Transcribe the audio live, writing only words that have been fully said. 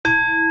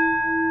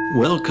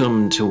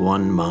Welcome to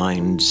One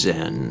Mind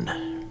Zen.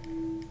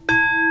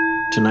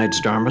 Tonight's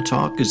Dharma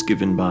talk is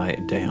given by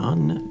Dae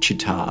An.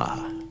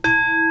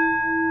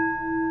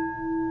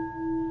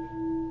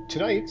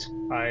 Tonight,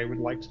 I would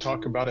like to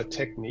talk about a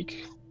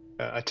technique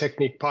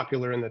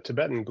popular in the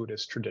Tibetan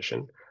Buddhist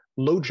tradition,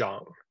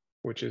 Lojong,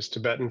 which is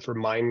Tibetan for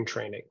mind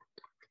training.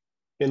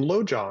 In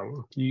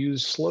Lojong, you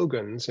use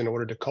slogans in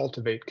order to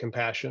cultivate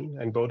compassion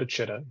and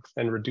bodhicitta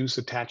and reduce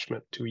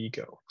attachment to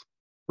ego.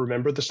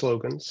 Remember the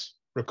slogans,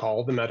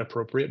 recall them at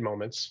appropriate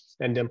moments,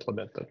 and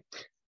implement them.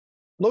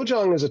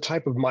 Lojong is a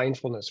type of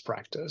mindfulness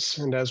practice,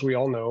 and as we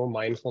all know,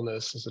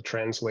 mindfulness is a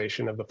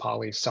translation of the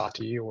Pali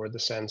sati or the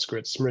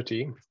Sanskrit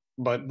smriti,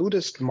 but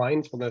Buddhist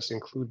mindfulness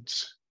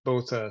includes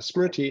both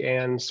smriti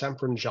and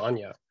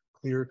sampranjanya,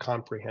 clear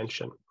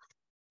comprehension.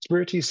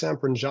 Smriti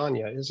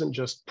sampranjanya isn't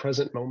just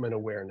present moment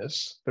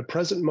awareness, but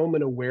present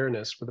moment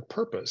awareness with a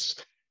purpose,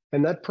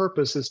 and that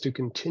purpose is to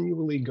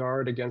continually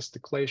guard against the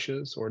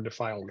kleshas or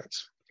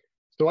defilements.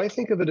 So I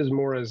think of it as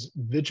more as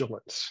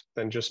vigilance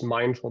than just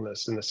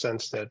mindfulness in the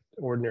sense that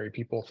ordinary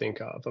people think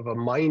of a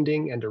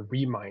minding and a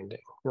reminding.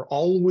 We're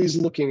always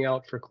looking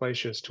out for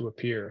kleshas to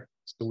appear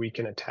so we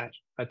can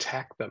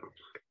attack them.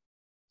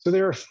 So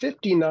there are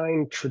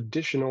 59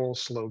 traditional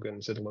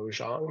slogans in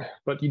Lojong,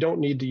 but you don't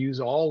need to use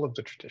all of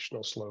the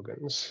traditional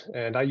slogans,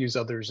 and I use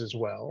others as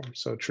well.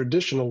 So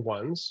traditional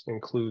ones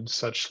include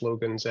such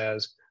slogans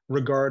as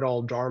regard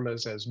all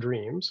dharmas as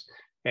dreams,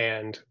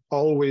 and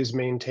always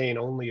maintain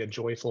only a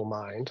joyful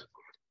mind.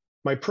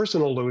 My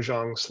personal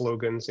Lojong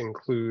slogans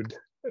include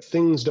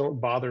things don't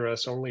bother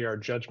us, only our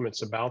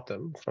judgments about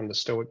them, from the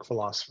Stoic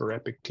philosopher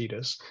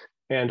Epictetus,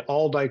 and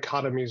all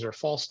dichotomies are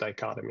false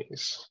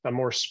dichotomies, a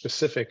more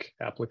specific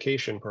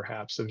application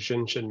perhaps of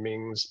Jinshin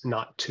Ming's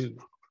not to.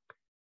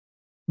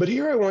 But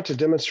here I want to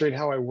demonstrate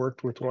how I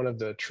worked with one of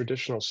the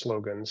traditional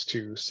slogans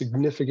to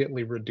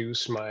significantly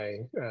reduce my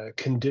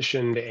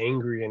conditioned,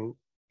 angry, and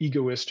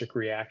egoistic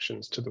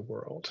reactions to the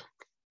world.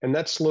 And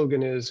that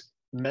slogan is,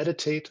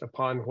 meditate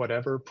upon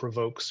whatever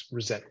provokes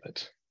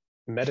resentment.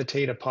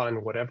 Meditate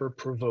upon whatever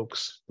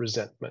provokes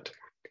resentment.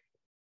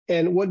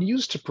 And what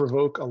used to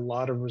provoke a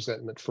lot of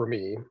resentment for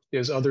me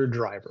is other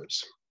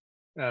drivers.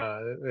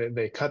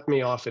 They cut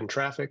me off in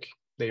traffic.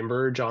 They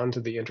merge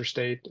onto the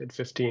interstate at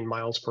 15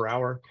 miles per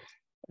hour.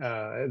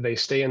 They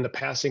stay in the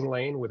passing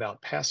lane without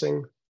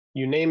passing.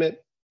 You name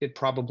it, it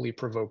probably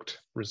provoked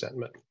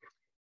resentment.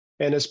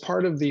 And as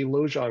part of the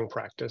Lojong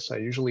practice, I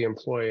usually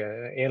employ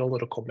an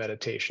analytical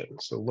meditation,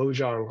 so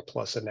Lojong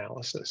plus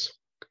analysis.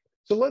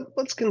 So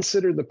let's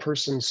consider the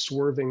person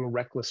swerving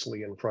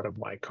recklessly in front of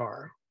my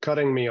car,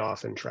 cutting me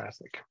off in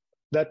traffic.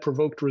 That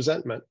provoked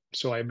resentment,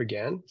 so I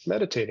began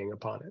meditating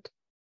upon it.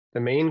 The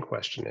main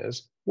question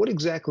is, what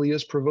exactly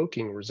is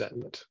provoking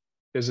resentment?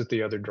 Is it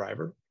the other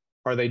driver?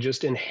 Are they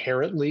just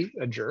inherently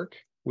a jerk?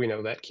 We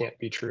know that can't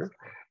be true.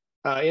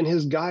 In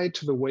his Guide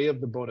to the Way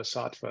of the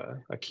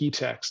Bodhisattva, a key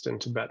text in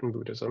Tibetan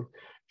Buddhism,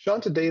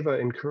 Shantideva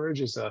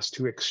encourages us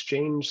to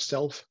exchange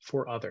self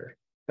for other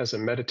as a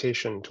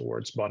meditation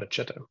towards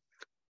bodhicitta.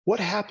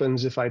 What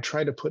happens if I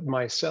try to put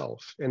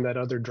myself in that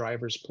other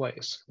driver's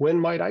place? When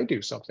might I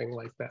do something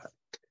like that?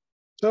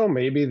 So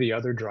maybe the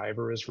other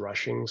driver is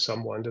rushing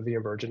someone to the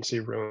emergency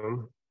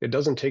room. It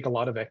doesn't take a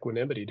lot of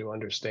equanimity to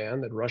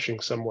understand that rushing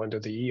someone to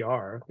the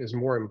ER is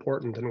more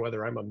important than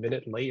whether I'm a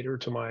minute later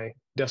to my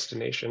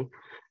destination.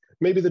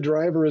 Maybe the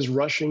driver is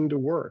rushing to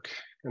work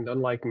and,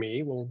 unlike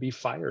me, will be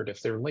fired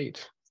if they're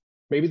late.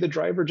 Maybe the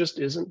driver just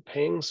isn't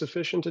paying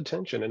sufficient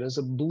attention and is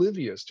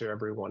oblivious to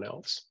everyone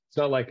else. It's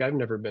not like I've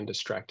never been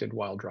distracted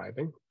while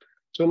driving.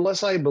 So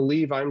unless I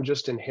believe I'm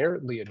just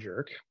inherently a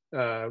jerk,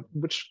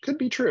 which could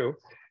be true,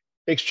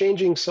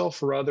 exchanging self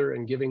for other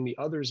and giving the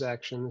other's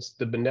actions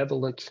the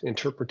benevolent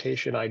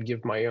interpretation I'd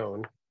give my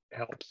own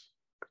helps.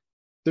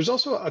 There's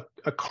also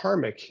a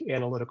karmic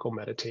analytical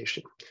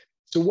meditation.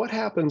 So what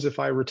happens if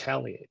I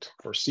retaliate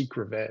or seek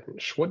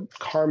revenge? What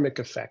karmic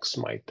effects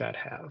might that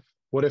have?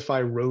 What if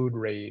I road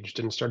raged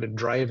and started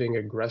driving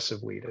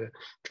aggressively to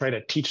try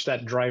to teach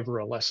that driver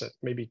a lesson,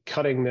 maybe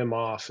cutting them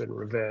off in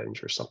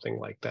revenge or something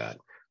like that?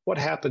 What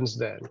happens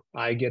then?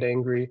 I get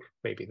angry,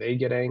 maybe they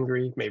get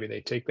angry, maybe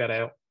they take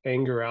that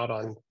anger out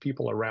on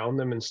people around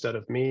them instead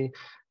of me,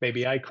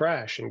 maybe I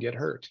crash and get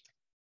hurt.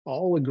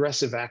 All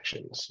aggressive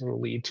actions will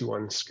lead to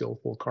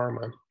unskillful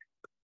karma.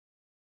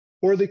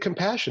 Or the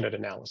compassionate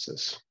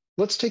analysis.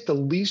 Let's take the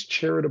least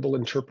charitable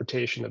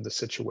interpretation of the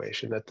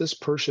situation, that this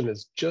person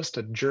is just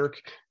a jerk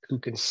who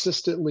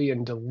consistently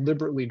and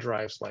deliberately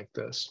drives like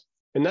this.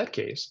 In that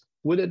case,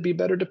 would it be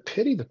better to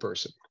pity the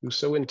person who's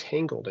so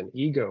entangled in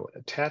ego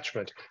and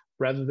attachment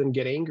rather than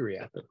get angry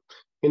at them?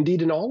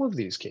 Indeed, in all of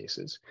these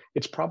cases,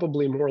 it's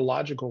probably more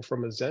logical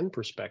from a Zen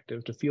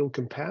perspective to feel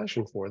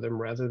compassion for them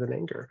rather than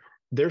anger.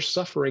 They're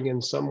suffering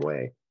in some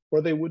way, or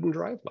they wouldn't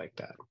drive like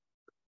that.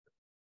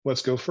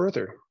 Let's go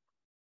further.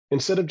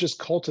 Instead of just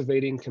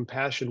cultivating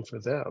compassion for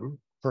them,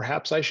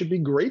 perhaps I should be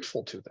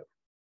grateful to them.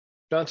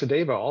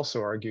 Shantideva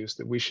also argues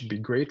that we should be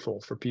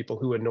grateful for people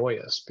who annoy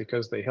us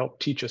because they help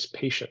teach us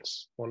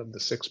patience, one of the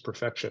 6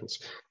 perfections.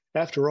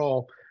 After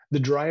all, The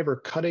driver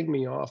cutting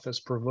me off has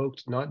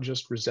provoked not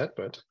just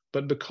resentment,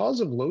 but because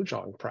of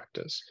Lojong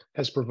practice,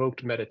 has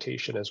provoked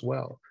meditation as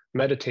well.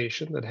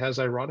 Meditation that has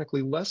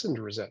ironically lessened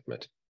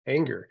resentment,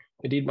 anger,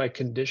 indeed my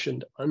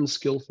conditioned,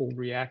 unskillful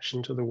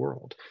reaction to the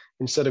world.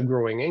 Instead of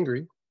growing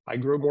angry, I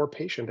grow more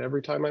patient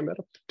every time I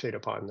meditate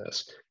upon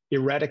this.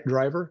 Erratic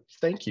driver,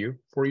 thank you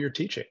for your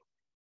teaching.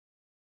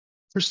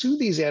 Pursue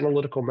these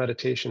analytical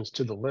meditations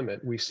to the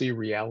limit, we see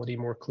reality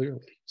more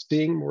clearly.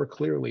 Seeing more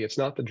clearly, it's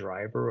not the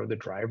driver or the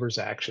driver's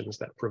actions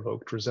that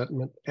provoked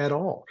resentment at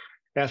all.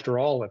 After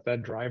all, if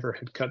that driver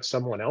had cut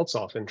someone else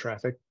off in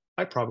traffic,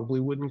 I probably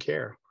wouldn't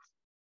care.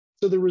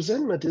 So the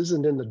resentment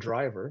isn't in the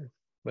driver,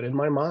 but in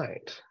my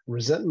mind.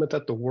 Resentment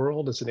that the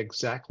world isn't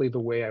exactly the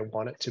way I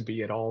want it to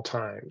be at all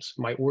times,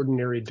 my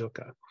ordinary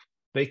dukkha.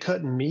 They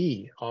cut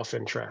me off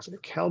in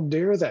traffic. How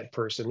dare that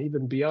person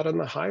even be out on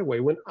the highway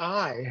when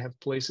I have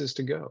places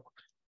to go?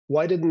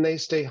 Why didn't they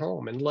stay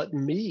home and let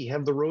me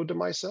have the road to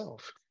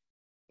myself?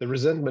 The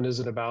resentment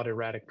isn't about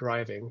erratic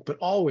driving, but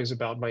always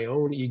about my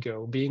own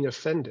ego being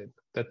offended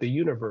that the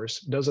universe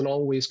doesn't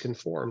always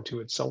conform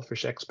to its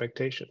selfish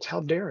expectations.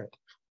 How dare it?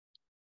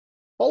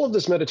 All of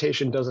this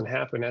meditation doesn't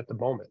happen at the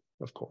moment,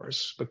 of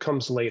course, but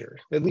comes later,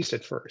 at least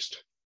at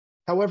first.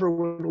 However,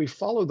 when we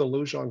follow the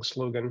Lojong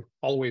slogan,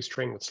 always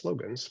train with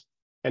slogans,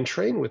 and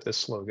train with this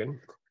slogan,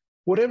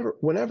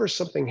 whenever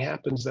something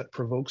happens that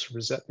provokes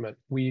resentment,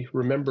 we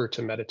remember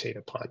to meditate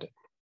upon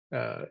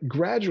it.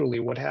 Gradually,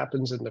 what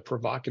happens in the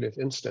provocative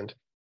instant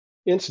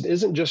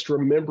isn't just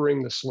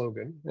remembering the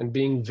slogan and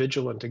being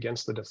vigilant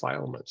against the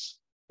defilements.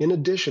 In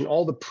addition,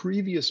 all the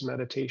previous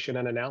meditation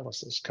and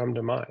analysis come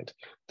to mind.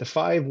 The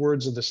 5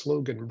 words of the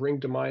slogan bring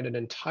to mind an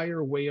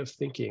entire way of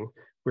thinking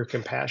where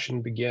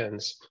compassion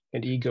begins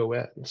and ego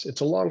ends.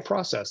 It's a long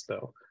process,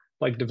 though.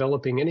 Like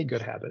developing any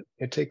good habit,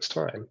 it takes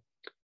time.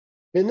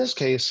 In this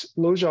case,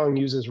 Lojong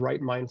uses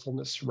right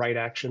mindfulness, right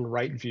action,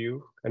 right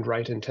view, and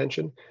right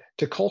intention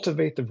to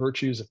cultivate the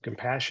virtues of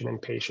compassion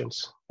and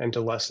patience and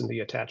to lessen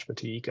the attachment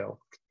to ego.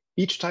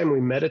 Each time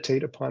we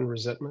meditate upon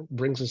resentment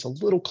brings us a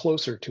little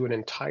closer to an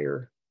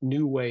entire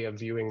new way of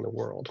viewing the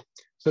world.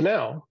 So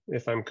now,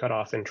 if I'm cut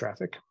off in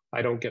traffic,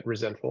 I don't get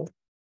resentful,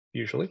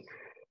 usually.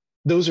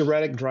 Those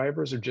erratic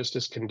drivers are just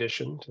as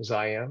conditioned as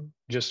I am,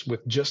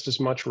 with just as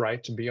much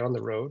right to be on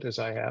the road as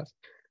I have.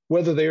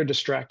 Whether they are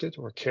distracted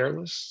or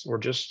careless or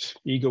just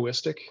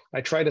egoistic,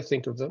 I try to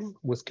think of them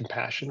with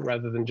compassion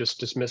rather than just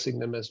dismissing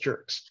them as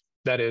jerks.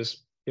 That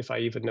is, if I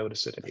even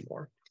notice it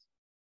anymore.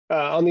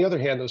 On the other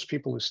hand, those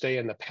people who stay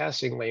in the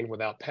passing lane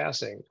without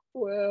passing,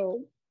 well,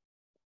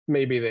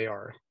 maybe they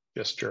are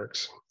just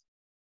jerks.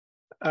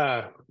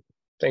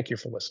 Thank you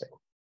for listening.